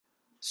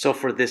So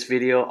for this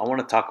video, I want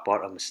to talk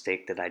about a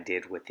mistake that I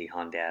did with the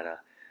Hondata.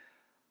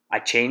 I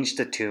changed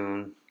the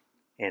tune,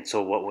 and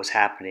so what was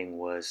happening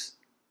was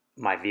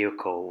my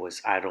vehicle was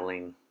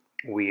idling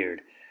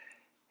weird.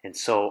 And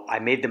so I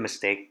made the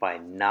mistake by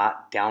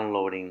not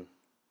downloading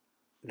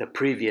the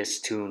previous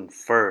tune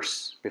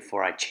first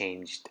before I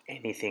changed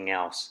anything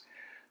else.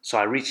 So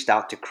I reached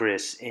out to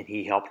Chris and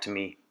he helped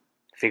me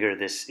figure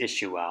this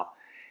issue out.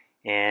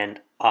 And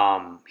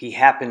he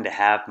happened to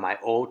have my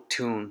old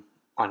tune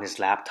on his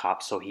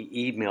laptop, so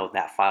he emailed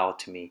that file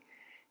to me,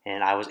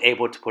 and I was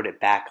able to put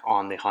it back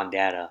on the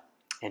Hondata,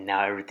 and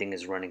now everything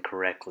is running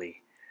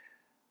correctly.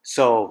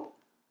 So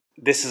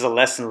this is a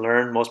lesson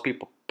learned. Most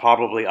people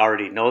probably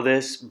already know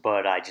this,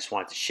 but I just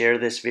wanted to share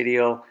this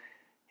video.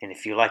 And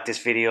if you like this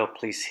video,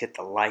 please hit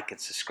the like and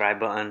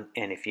subscribe button.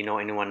 And if you know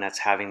anyone that's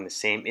having the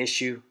same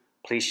issue,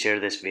 please share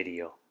this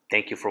video.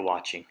 Thank you for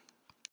watching.